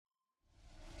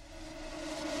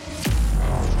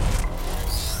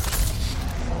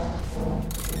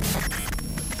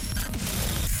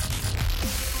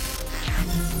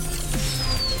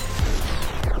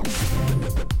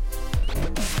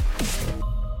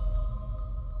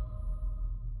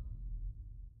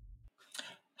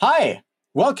Hi,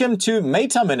 welcome to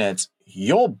Meta Minute,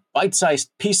 your bite-sized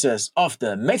pieces of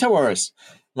the Metaverse.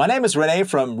 My name is Rene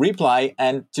from Reply,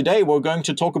 and today we're going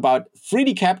to talk about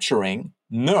 3D capturing,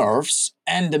 NeRFs,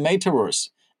 and the Metaverse.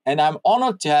 And I'm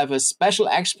honored to have a special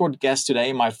expert guest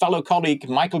today, my fellow colleague,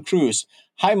 Michael Cruz.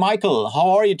 Hi, Michael.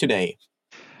 How are you today?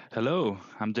 Hello,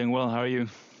 I'm doing well. How are you?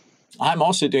 I'm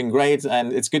also doing great,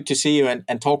 and it's good to see you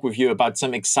and talk with you about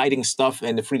some exciting stuff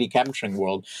in the 3D capturing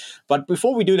world. But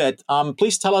before we do that,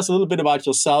 please tell us a little bit about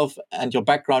yourself and your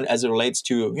background as it relates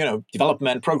to,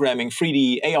 development, programming,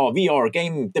 3D, AR, VR,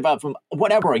 game development,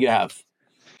 whatever you have.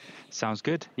 Sounds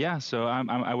good. Yeah, so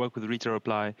I work with Retail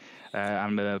Reply.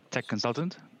 I'm a tech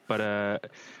consultant, but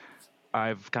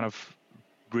I've kind of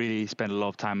really spent a lot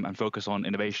of time and focus on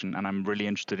innovation, and I'm really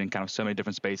interested in kind of so many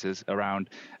different spaces around,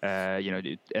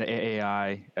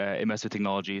 AI, immersive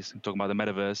technologies. I'm talking about the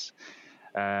metaverse,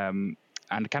 and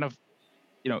kind of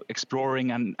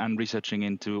exploring and researching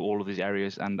into all of these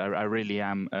areas. And I really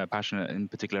am passionate in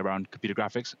particular around computer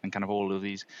graphics and kind of all of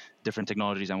these different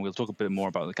technologies. And we'll talk a bit more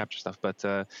about the capture stuff, but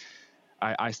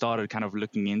I started kind of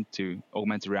looking into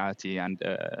augmented reality and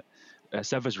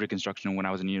surface reconstruction when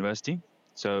I was in university.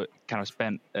 So kind of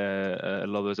spent a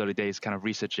lot of those early days kind of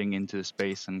researching into the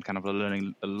space and kind of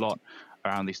learning a lot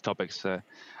around these topics.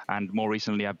 And more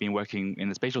recently, I've been working in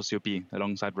the spatial COP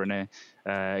alongside Rene,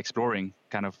 exploring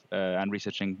kind of and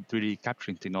researching 3D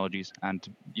capturing technologies. And,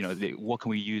 what can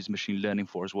we use machine learning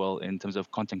for as well in terms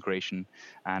of content creation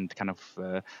and kind of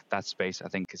that space, I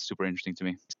think is super interesting to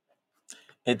me.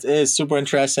 It is super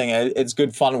interesting. It's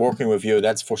good fun working with you,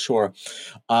 that's for sure.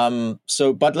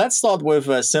 But let's start with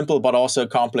a simple but also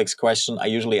complex question I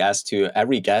usually ask to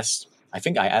every guest. I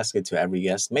think I ask it to every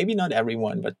guest. Maybe not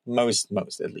everyone, but most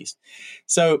at least.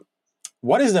 So,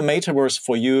 what is the metaverse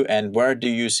for you, and where do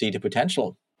you see the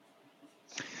potential?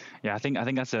 Yeah, I think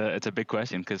it's a big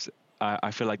question because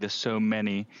I feel like there's so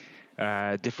many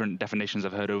different definitions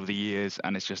I've heard over the years,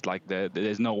 and it's just like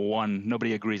there's no one.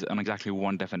 Nobody agrees on exactly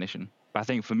one definition. But I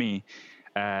think for me,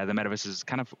 the metaverse is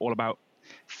kind of all about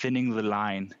thinning the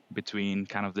line between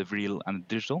kind of the real and the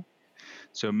digital.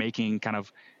 So making kind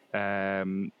of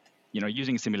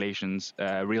using simulations,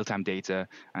 real-time data,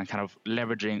 and kind of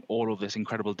leveraging all of this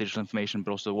incredible digital information,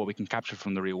 but also what we can capture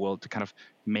from the real world to kind of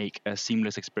make a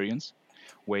seamless experience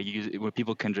where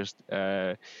people can just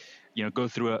go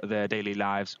through their daily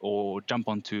lives or jump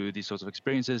onto these sorts of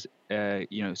experiences,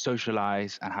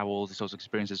 socialize and have all these sorts of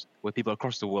experiences with people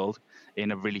across the world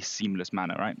in a really seamless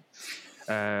manner, right?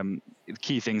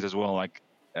 Key things as well, like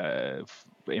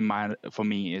for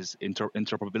me, is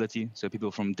interoperability. So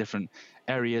people from different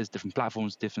areas, different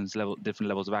platforms, different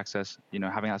levels of access,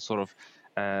 having that sort of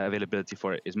availability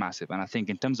for it is massive. And I think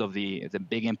in terms of the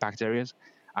big impact areas,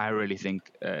 I really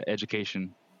think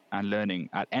education and learning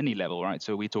at any level, right?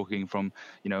 So we're talking from,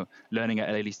 learning at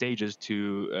early stages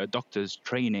to doctors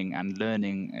training and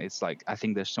learning. It's like, I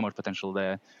think there's so much potential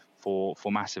there for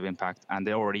massive impact. And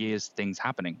there already is things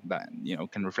happening that,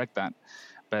 can reflect that.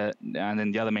 And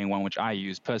then the other main one, which I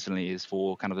use personally, is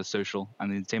for kind of the social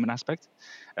and the entertainment aspect.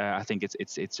 I think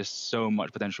it's just so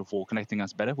much potential for connecting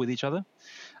us better with each other.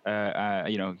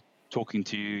 Talking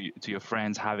to your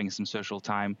friends, having some social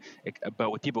time, but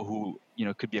with people who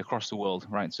could be across the world,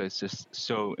 right? So it's just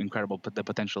so incredible, but the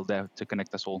potential there to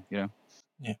connect us all, Yeah,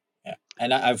 yeah,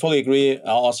 and I fully agree.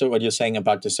 Also, what you're saying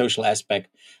about the social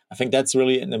aspect, I think that's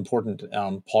really an important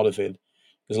part of it.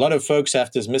 Because a lot of folks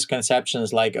have this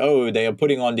misconceptions, like, oh, they are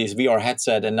putting on these VR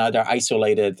headset and now they're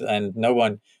isolated and no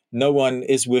one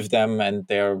is with them and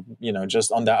they're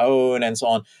just on their own and so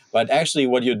on. But actually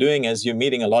what you're doing is you're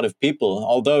meeting a lot of people,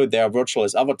 although they are virtual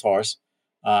as avatars.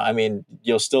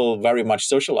 You're still very much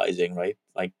socializing, right?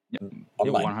 Like,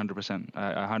 online. 100%.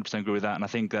 I 100% agree with that. And I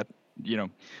think that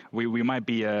we might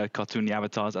be cartoony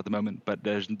avatars at the moment, but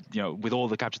there's with all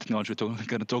the capture technology we're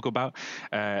going to talk about,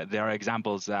 there are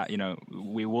examples that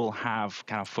we will have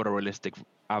kind of photorealistic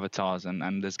avatars,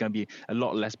 and there's going to be a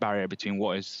lot less barrier between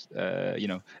what is a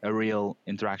real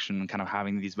interaction and kind of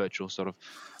having these virtual sort of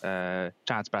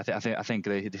chats. But I think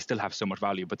they still have so much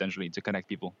value potentially to connect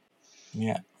people.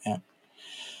 Yeah.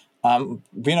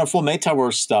 For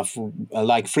metaverse stuff,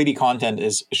 like 3D content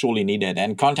is surely needed,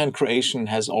 and content creation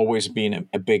has always been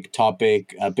a big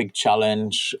topic, a big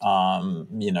challenge.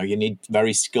 You need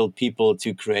very skilled people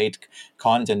to create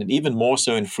content, and even more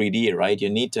so in 3D, right? You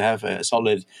need to have a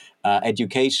solid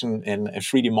education in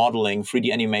 3D modeling,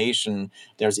 3D animation.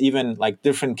 There's even like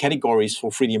different categories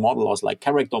for 3D modelers, like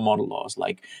character modelers,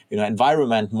 like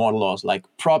environment modelers, like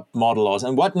prop modelers,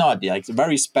 and whatnot. Yeah, it's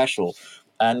very special.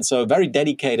 And so a very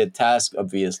dedicated task,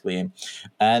 obviously.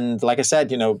 And like I said,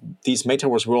 these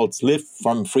metaverse worlds live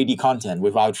from 3D content.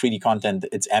 Without 3D content,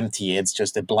 it's empty. It's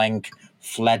just a blank,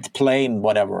 flat plane,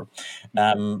 whatever.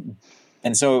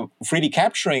 And so 3D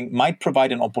capturing might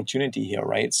provide an opportunity here,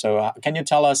 right? So can you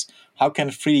tell us how can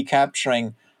 3D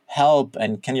capturing help?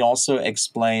 And can you also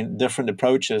explain different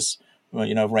approaches,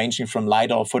 ranging from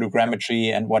LiDAR,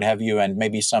 photogrammetry, and what have you, and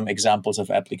maybe some examples of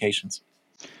applications?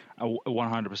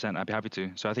 100%. I'd be happy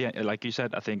to. So I think, like you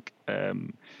said, I think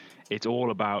it's all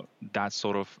about that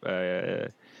sort of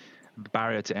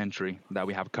barrier to entry that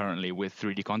we have currently with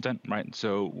 3D content, right?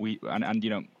 So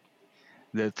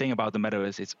the thing about the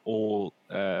metaverse, it's all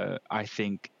I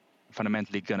think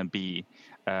fundamentally going to be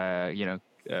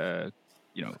a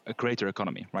creator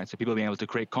economy, right? So people being able to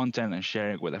create content and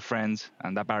share it with their friends,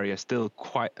 and that barrier is still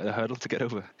quite a hurdle to get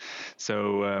over.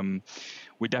 So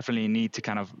we definitely need to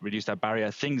kind of reduce that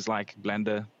barrier. Things like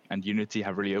Blender and Unity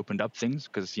have really opened up things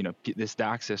because the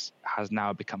access has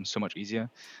now become so much easier.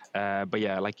 But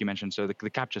yeah, like you mentioned, so the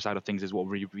capture side of things is what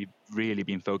we've really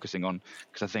been focusing on,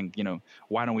 because I think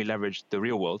why don't we leverage the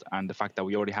real world and the fact that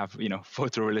we already have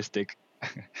photorealistic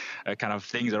kind of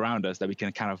things around us that we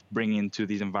can kind of bring into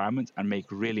these environments and make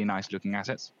really nice looking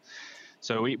assets.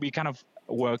 So we kind of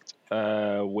worked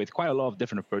with quite a lot of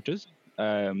different approaches.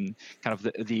 Kind of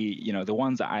the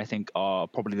ones that I think are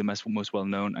probably the most well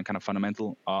known and kind of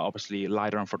fundamental are obviously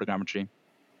LiDAR and photogrammetry.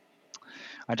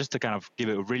 Just to kind of give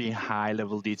a really high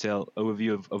level detail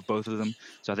overview of both of them.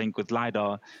 So I think with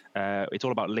LiDAR, it's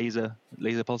all about laser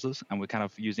pulses, and we're kind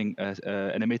of using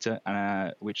an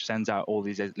emitter which sends out all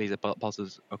these laser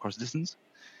pulses across distance.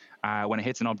 When it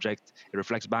hits an object, it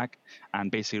reflects back, and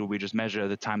basically we just measure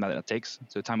the time that it takes,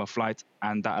 so time of flight,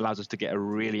 and that allows us to get a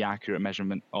really accurate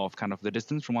measurement of kind of the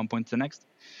distance from one point to the next.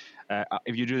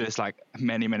 If you do this like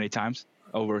many times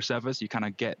over a surface, you kind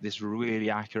of get this really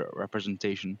accurate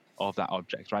representation of that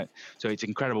object, right? So it's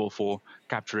incredible for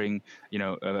capturing,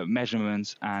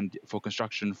 measurements, and for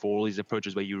construction, for all these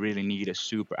approaches where you really need a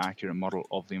super accurate model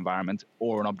of the environment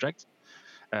or an object.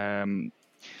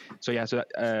 So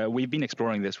we've been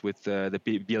exploring this with the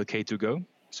BLK2Go.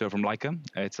 So from Leica,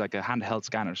 it's like a handheld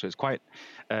scanner. So it's quite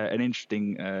an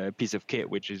interesting piece of kit,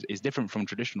 which is different from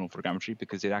traditional photogrammetry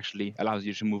because it actually allows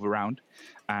you to move around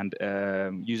and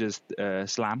uses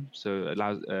SLAM, so it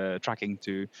allows tracking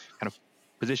to kind of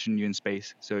position you in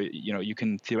space. So you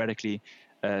can theoretically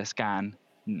scan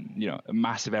a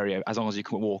massive area as long as you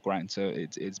can walk around. So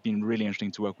it's been really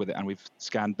interesting to work with it, and we've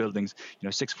scanned buildings,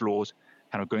 6 floors,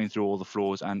 kind of going through all the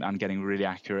floors and getting really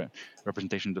accurate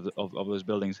representations of those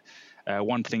buildings.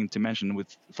 One thing to mention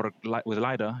with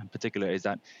LiDAR in particular is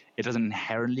that it doesn't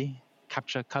inherently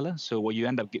capture color. So what you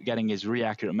end up getting is really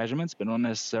accurate measurements, but not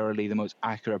necessarily the most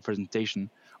accurate representation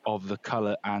of the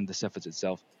color and the surface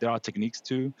itself. There are techniques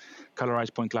to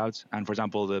colorize point clouds, and for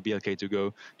example, the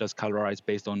BLK2Go does colorize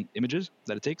based on images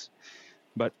that it takes,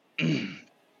 but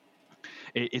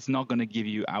it's not going to give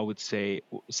you, I would say,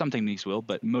 some techniques will,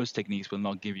 but most techniques will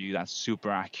not give you that super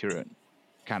accurate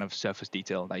kind of surface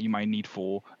detail that you might need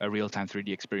for a real-time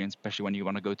 3D experience, especially when you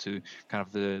want to go to kind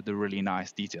of the really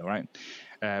nice detail, right?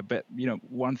 But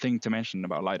one thing to mention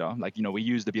about LiDAR, we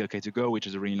use the BLK2Go, which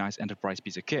is a really nice enterprise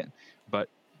piece of kit, but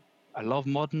a lot of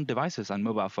modern devices and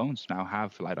mobile phones now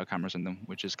have LiDAR cameras in them,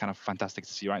 which is kind of fantastic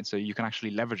to see, right? So you can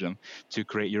actually leverage them to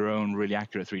create your own really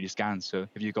accurate 3D scans. So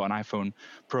if you've got an iPhone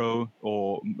Pro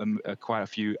or quite a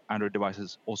few Android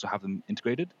devices also have them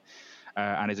integrated.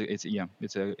 And it's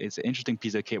an interesting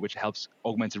piece of kit which helps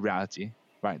augmented reality,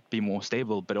 right, be more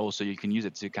stable, but also you can use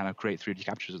it to kind of create 3D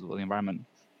captures of the environment.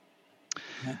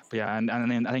 Yeah. But yeah, and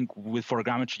then I think with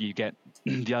photogrammetry, you get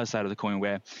the other side of the coin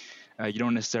where you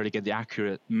don't necessarily get the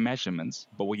accurate measurements,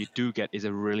 but what you do get is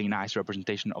a really nice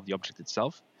representation of the object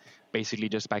itself. Basically,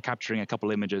 just by capturing a couple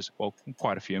images, or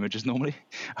quite a few images normally,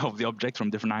 of the object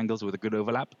from different angles with a good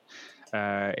overlap,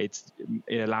 it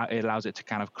allows it to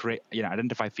kind of create,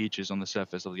 identify features on the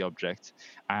surface of the object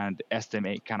and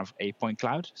estimate kind of a point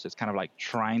cloud. So it's kind of like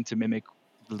trying to mimic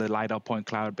the LiDAR point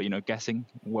cloud, but guessing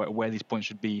where these points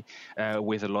should be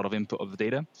with a lot of input of the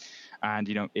data. And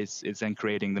it's then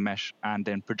creating the mesh and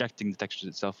then projecting the textures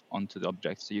itself onto the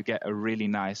object. So you get a really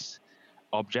nice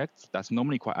object that's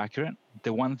normally quite accurate.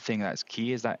 The one thing that's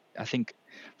key is that I think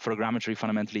photogrammetry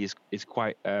fundamentally is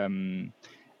quite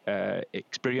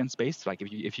experience based. Like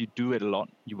if you do it a lot,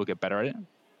 you will get better at it.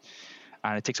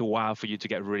 And it takes a while for you to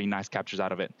get really nice captures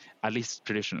out of it, at least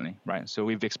traditionally, right? So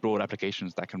we've explored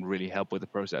applications that can really help with the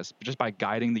process. But just by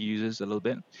guiding the users a little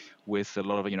bit with a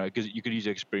lot of, because you could use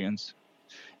your experience,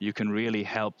 you can really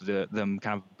help them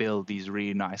kind of build these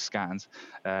really nice scans.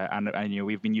 And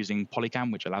we've been using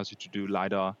Polycam, which allows you to do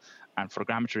LiDAR and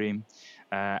photogrammetry,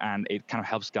 and it kind of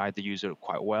helps guide the user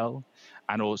quite well.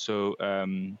 And also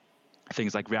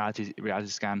things like reality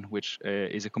scan, which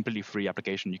is a completely free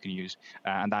application you can use,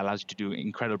 and that allows you to do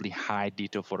incredibly high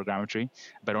detail photogrammetry,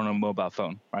 but on a mobile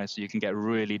phone, right? So you can get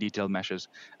really detailed meshes.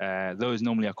 Those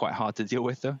normally are quite hard to deal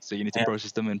with, though, so you need to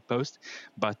process them in post.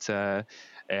 But so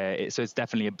it's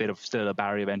definitely a bit of still a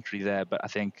barrier of entry there. But I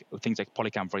think things like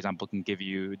Polycam, for example, can give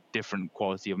you different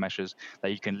quality of meshes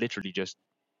that you can literally just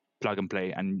plug and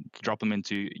play and drop them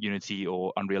into Unity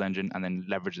or Unreal Engine, and then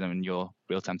leverage them in your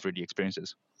real-time 3D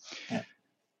experiences. Yeah.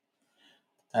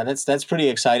 That's pretty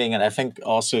exciting, and I think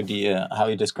also the how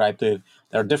you described it,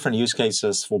 there are different use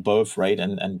cases for both, right?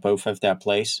 And both have their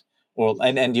place. Or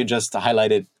and you just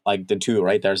highlighted like the two,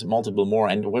 right? There's multiple more,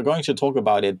 and we're going to talk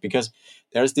about it because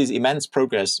there's this immense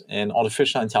progress in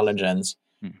artificial intelligence,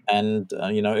 and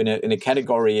in a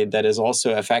category that is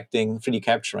also affecting 3D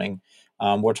capturing.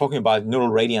 We're talking about neural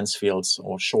radiance fields,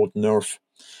 or short NeRF.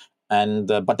 And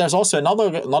but there's also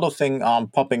another thing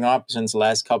popping up since the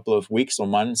last couple of weeks or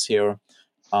months here.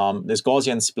 This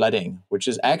Gaussian splatting, which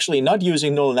is actually not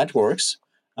using neural networks,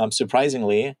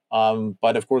 surprisingly,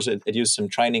 but of course it used some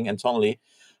training internally.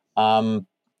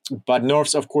 But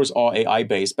NeRFs, of course, are AI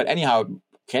based. But anyhow,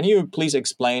 can you please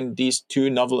explain these two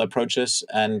novel approaches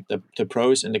and the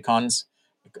pros and the cons,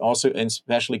 also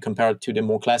especially compared to the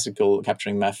more classical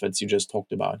capturing methods you just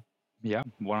talked about? Yeah,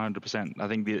 100%. I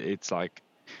think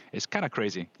it's kind of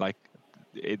crazy. Like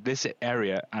this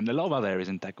area and a lot of other areas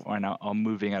in tech right now are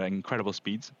moving at incredible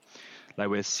speeds. Like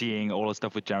we're seeing all the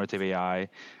stuff with generative AI,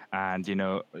 and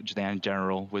just in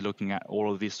general, we're looking at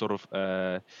all of these sort of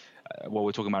what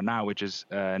we're talking about now, which is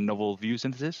novel view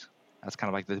synthesis. That's kind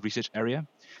of like the research area.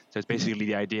 So it's basically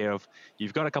the idea of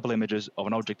you've got a couple images of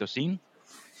an object or scene.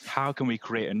 How can we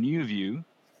create a new view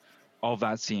of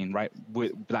that scene, right?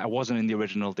 That wasn't in the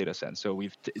original data set. So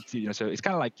so it's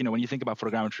kind of like, when you think about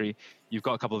photogrammetry, you've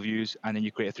got a couple of views and then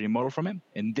you create a 3D model from it.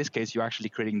 In this case, you're actually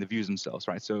creating the views themselves,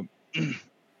 right? So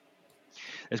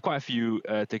there's quite a few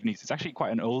techniques. It's actually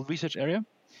quite an old research area,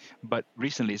 but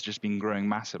recently it's just been growing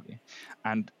massively.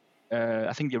 And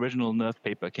I think the original NeRF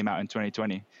paper came out in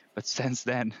 2020, but since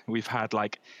then we've had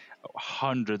like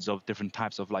hundreds of different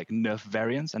types of like NeRF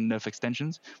variants and NeRF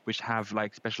extensions, which have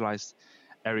like specialized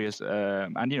areas,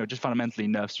 and just fundamentally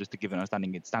NeRFs, just to give an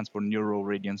understanding, it stands for Neural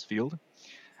Radiance Field,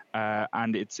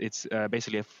 and it's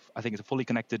basically I think it's a fully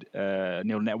connected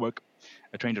neural network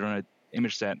trained on an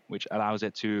image set, which allows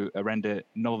it to render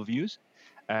novel views,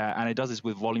 and it does this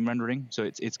with volume rendering. So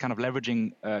it's kind of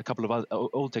leveraging a couple of other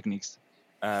old techniques,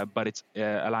 but it's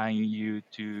allowing you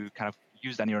to kind of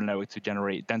use that neural network to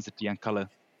generate density and color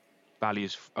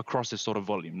values across this sort of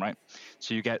volume, right?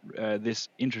 So you get this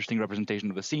interesting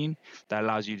representation of a scene that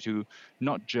allows you to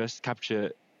not just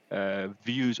capture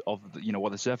views of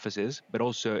what the surface is, but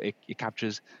also it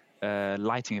captures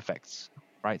lighting effects,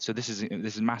 right? So this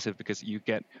is massive because you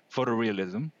get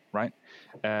photorealism, right,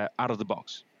 out of the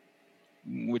box,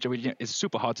 which is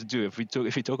super hard to do. If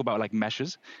we talk about like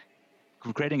meshes,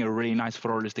 creating a really nice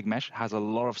photorealistic mesh has a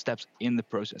lot of steps in the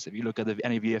process. If you look at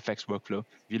any VFX workflow,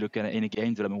 if you look at any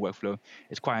game development workflow,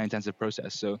 it's quite an intensive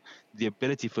process. So the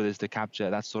ability for this to capture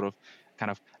that sort of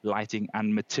kind of lighting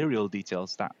and material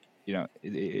details, that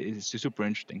is super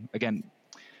interesting. Again,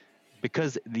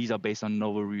 because these are based on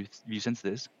novel view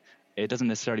synthesis, it doesn't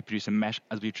necessarily produce a mesh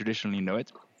as we traditionally know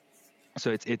it.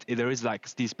 So there is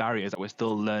like these barriers that we're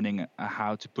still learning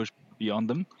how to push beyond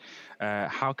them.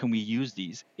 How can we use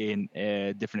these in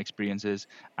different experiences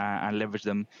and leverage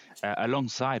them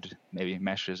alongside maybe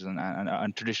meshes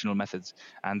and traditional methods?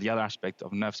 And the other aspect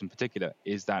of NeRFs in particular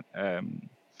is that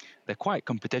they're quite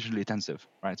computationally intensive,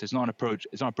 right? So it's not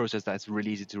a process that's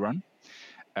really easy to run.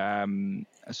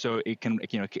 So it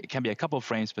can be a couple of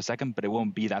frames per second, but it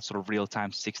won't be that sort of real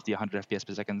time 60, 100 FPS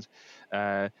per second.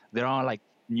 There are like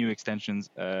new extensions.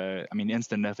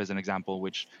 Instant NeRF is an example,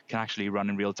 which can actually run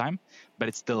in real time, but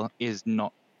it still is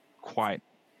not quite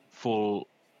fully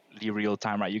real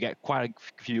time, right? You get quite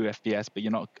a few FPS, but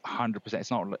you're not 100%.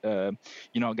 It's not you're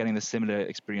not getting the similar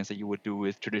experience that you would do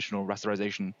with traditional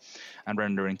rasterization and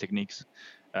rendering techniques.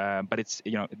 But it's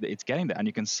getting there, and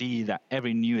you can see that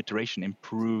every new iteration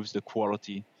improves the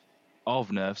quality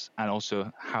of NeRFs and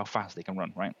also how fast they can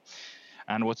run, right?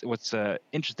 And what's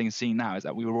interesting seeing now is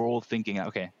that we were all thinking,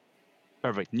 okay,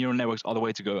 perfect. Neural networks are the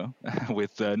way to go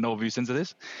with null view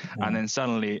synthesis. And then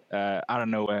suddenly, out of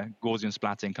nowhere, Gaussian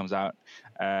splatting comes out.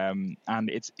 And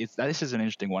this is an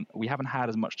interesting one. We haven't had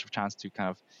as much of a chance to kind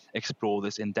of explore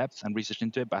this in depth and research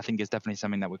into it, but I think it's definitely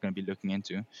something that we're going to be looking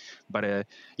into. But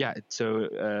so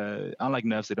unlike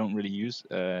NeRFs, they don't really use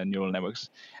neural networks.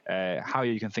 How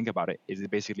you can think about it is it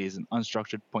basically is an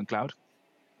unstructured point cloud,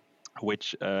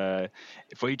 which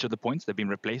for each of the points, they've been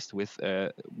replaced with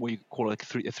what you call a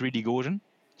 3D Gaussian.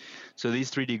 So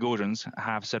these 3D Gaussians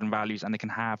have certain values and they can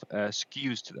have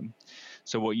skews to them.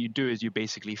 So what you do is you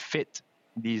basically fit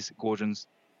these Gaussians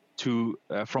to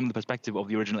from the perspective of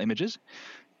the original images,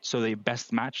 so they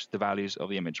best match the values of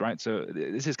the image, right? So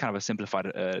this is kind of a simplified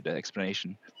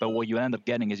explanation. But what you end up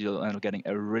getting is you'll end up getting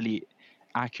a really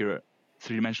accurate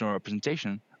three-dimensional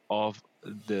representation of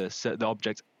the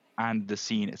object and the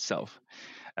scene itself.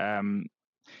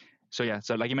 So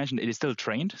like you mentioned, it is still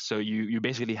trained. So you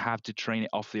basically have to train it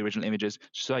off the original images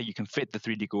so that you can fit the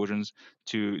 3D Gaussians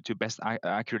to best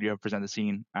accurately represent the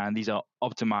scene. And these are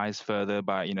optimized further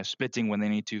by splitting when they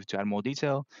need to add more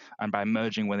detail, and by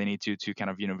merging when they need to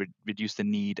kind of reduce the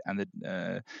need and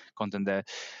the content there.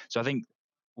 So I think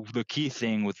the key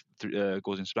thing with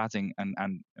Gaussian splatting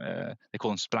and they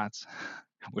call them splats,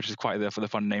 which is quite the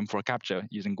fun name for a capture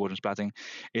using Gaussian splatting,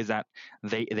 is that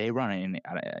they run in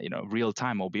real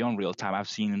time or beyond real time. I've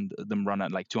seen them run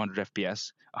at like 200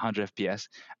 FPS, 100 FPS,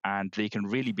 and they can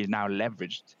really be now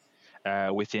leveraged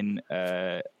within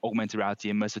augmented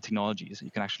reality, immersive technologies.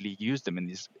 You can actually use them in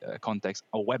these contexts,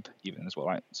 or web even as well,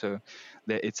 right? So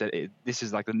this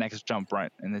is like the next jump,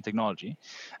 right, in the technology.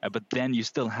 But then you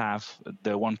still have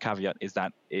the one caveat is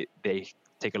that they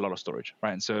take a lot of storage,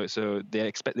 right? And so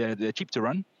they're cheap to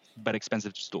run, but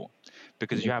expensive to store,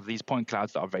 because you have these point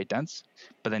clouds that are very dense,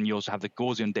 but then you also have the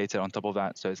Gaussian data on top of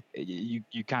that. So you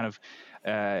kind of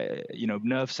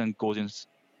NeRFs and Gaussian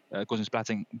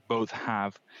splatting both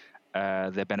have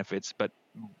their benefits, but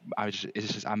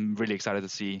I'm really excited to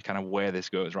see kind of where this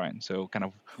goes, right? So kind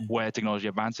of where technology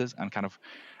advances and kind of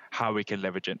how we can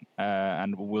leverage it,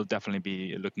 and we'll definitely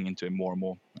be looking into it more and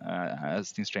more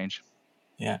as things change.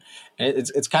 Yeah,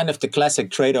 it's kind of the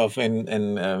classic trade-off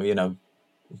in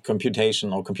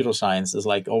computation or computer science is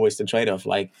like always the trade-off,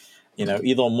 like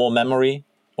either more memory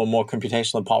or more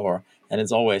computational power. And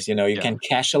it's always you can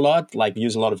cache a lot, like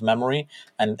use a lot of memory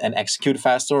and execute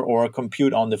faster, or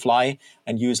compute on the fly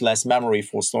and use less memory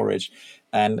for storage.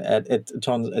 And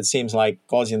it seems like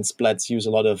Gaussian splats use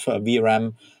a lot of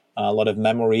VRAM, a lot of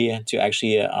memory to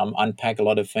actually unpack a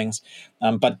lot of things.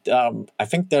 But I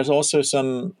think there's also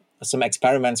some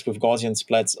experiments with Gaussian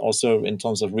splats also in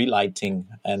terms of relighting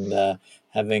and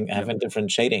having different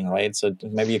shading, right? So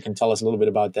maybe you can tell us a little bit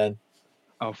about that.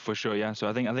 Oh, for sure, yeah. So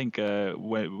I think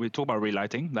when we talk about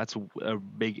relighting, that's a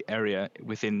big area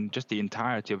within just the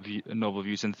entirety of novel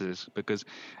view synthesis, because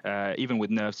even with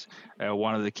NeRFs,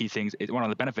 one of the key things, one of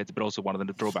the benefits, but also one of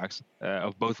the drawbacks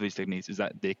of both of these techniques is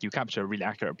that you capture a really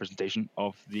accurate representation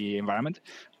of the environment,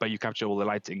 but you capture all the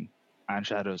lighting and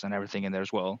shadows and everything in there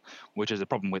as well, which is a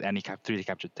problem with any 3D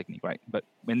capture technique, right? But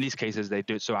in these cases, they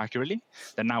do it so accurately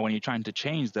that now when you're trying to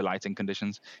change the lighting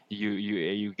conditions,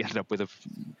 you get up with a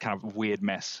kind of weird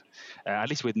mess, at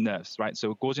least with NeRFs, right?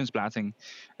 So Gaussian splatting,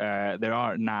 there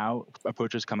are now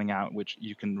approaches coming out which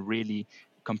you can really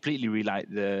completely relight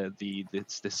the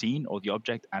scene or the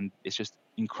object, and it's just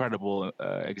incredible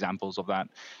examples of that.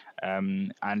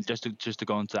 And just to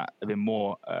go into that a bit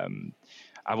more,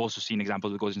 I've also seen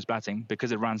examples of Gaussian splatting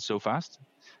because it runs so fast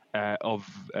of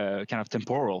kind of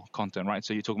temporal content, right?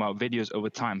 So you're talking about videos over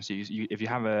time. So if you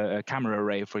have a camera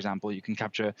array, for example, you can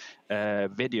capture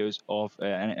videos of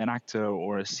an actor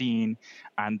or a scene,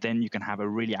 and then you can have a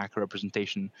really accurate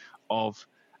representation of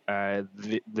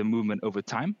the movement over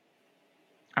time.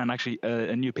 And actually,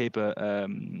 a new paper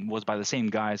was by the same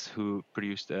guys who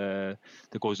produced the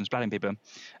Gaussian splatting paper,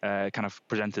 kind of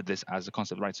presented this as a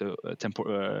concept, right? So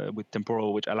with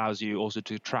temporal, which allows you also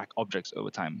to track objects over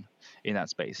time in that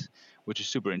space, which is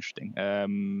super interesting.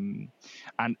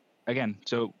 And again,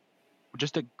 so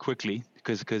just to quickly,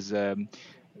 because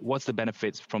what's the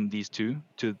benefits from these two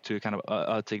to kind of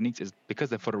other techniques is because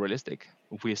they're photorealistic.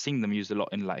 We're seeing them used a lot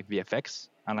in like VFX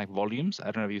and like volumes. I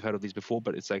don't know if you've heard of these before,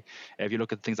 but it's like if you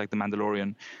look at things like The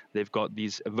Mandalorian, they've got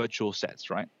these virtual sets,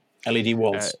 right? LED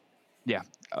walls. Yeah,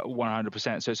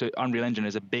 100%. So Unreal Engine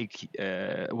is a big,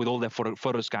 with all their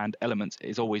photo scanned elements,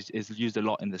 is used a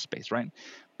lot in this space, right?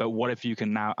 But what if you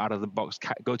can now out of the box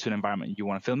go to an environment you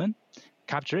want to film in,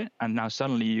 capture it, and now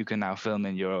suddenly you can now film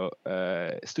in your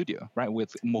studio, right,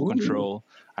 with more control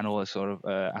and all this sort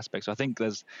of aspects. So I think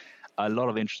a lot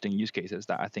of interesting use cases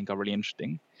that I think are really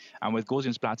interesting. And with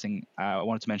Gaussian splatting, I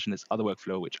wanted to mention this other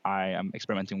workflow, which I am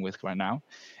experimenting with right now,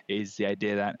 is the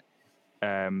idea that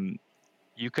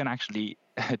you can actually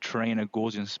train a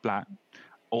Gaussian splat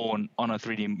on a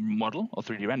 3D model or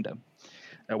 3D render.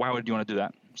 Why would you want to do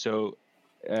that? So,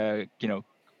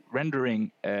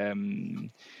 rendering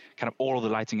kind of all of the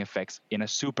lighting effects in a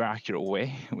super accurate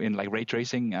way, in like ray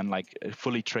tracing and like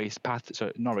fully traced path.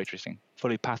 So not ray tracing,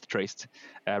 fully path traced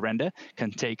render can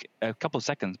take a couple of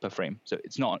seconds per frame. So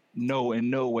it's not in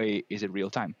no way is it real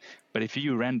time. But if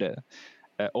you render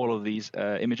all of these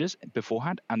images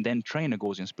beforehand and then train a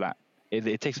Gaussian splat,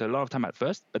 it takes a lot of time at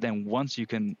first, but then once you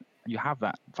have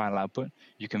that final output,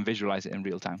 you can visualize it in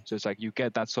real time. So it's like you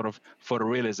get that sort of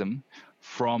photorealism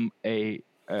from a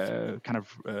kind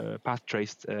of path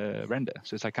traced render.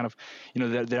 So it's like kind of,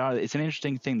 it's an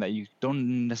interesting thing that you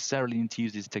don't necessarily need to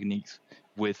use these techniques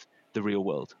with the real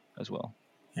world as well.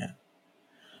 Yeah.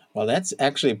 Well, that's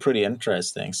actually pretty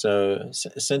interesting. So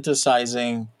synthesized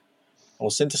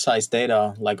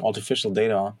data, like artificial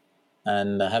data,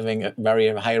 and having a very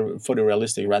high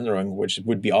photorealistic rendering, which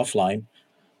would be offline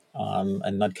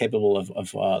and not capable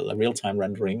of real-time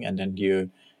rendering, and then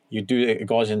you do a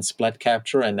Gaussian splat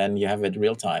capture, and then you have it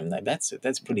real-time.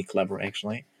 That's pretty clever,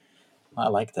 actually. I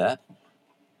like that.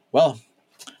 Well,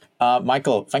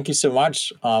 Michael, thank you so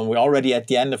much. We're already at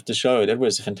the end of the show. That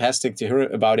was fantastic to hear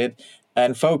about it.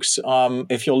 And folks,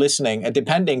 if you're listening,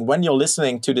 depending when you're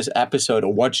listening to this episode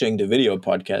or watching the video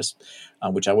podcast,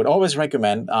 which I would always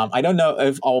recommend, I don't know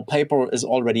if our paper is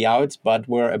already out, but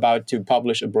we're about to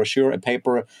publish a brochure, a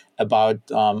paper about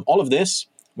all of this,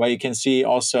 where you can see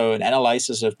also an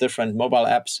analysis of different mobile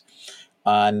apps.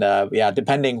 And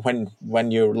depending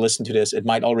when you listen to this, it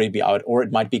might already be out or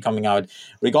it might be coming out.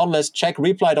 Regardless, check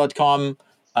reply.com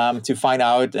to find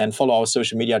out and follow our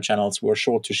social media channels. We're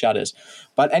sure to share this.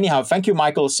 But anyhow, thank you,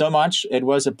 Michael, so much. It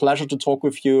was a pleasure to talk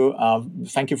with you.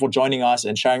 Thank you for joining us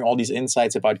and sharing all these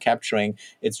insights about capturing.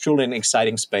 It's truly an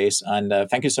exciting space. And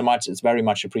thank you so much. It's very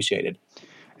much appreciated.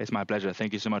 It's my pleasure.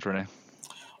 Thank you so much, Rene.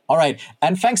 All right.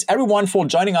 And thanks everyone for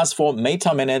joining us for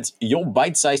Meta Minutes, your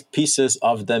bite-sized pieces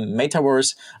of the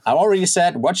Metaverse. I already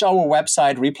said, watch our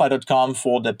website, reply.com,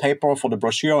 for the paper, for the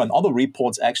brochure and other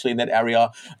reports actually in that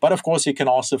area. But of course, you can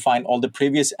also find all the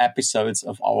previous episodes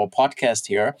of our podcast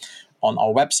here on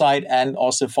our website, and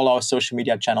also follow our social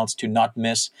media channels to not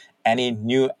miss any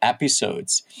new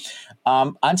episodes.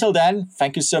 Until then,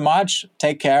 thank you so much.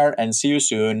 Take care and see you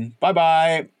soon.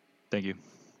 Bye-bye. Thank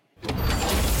you.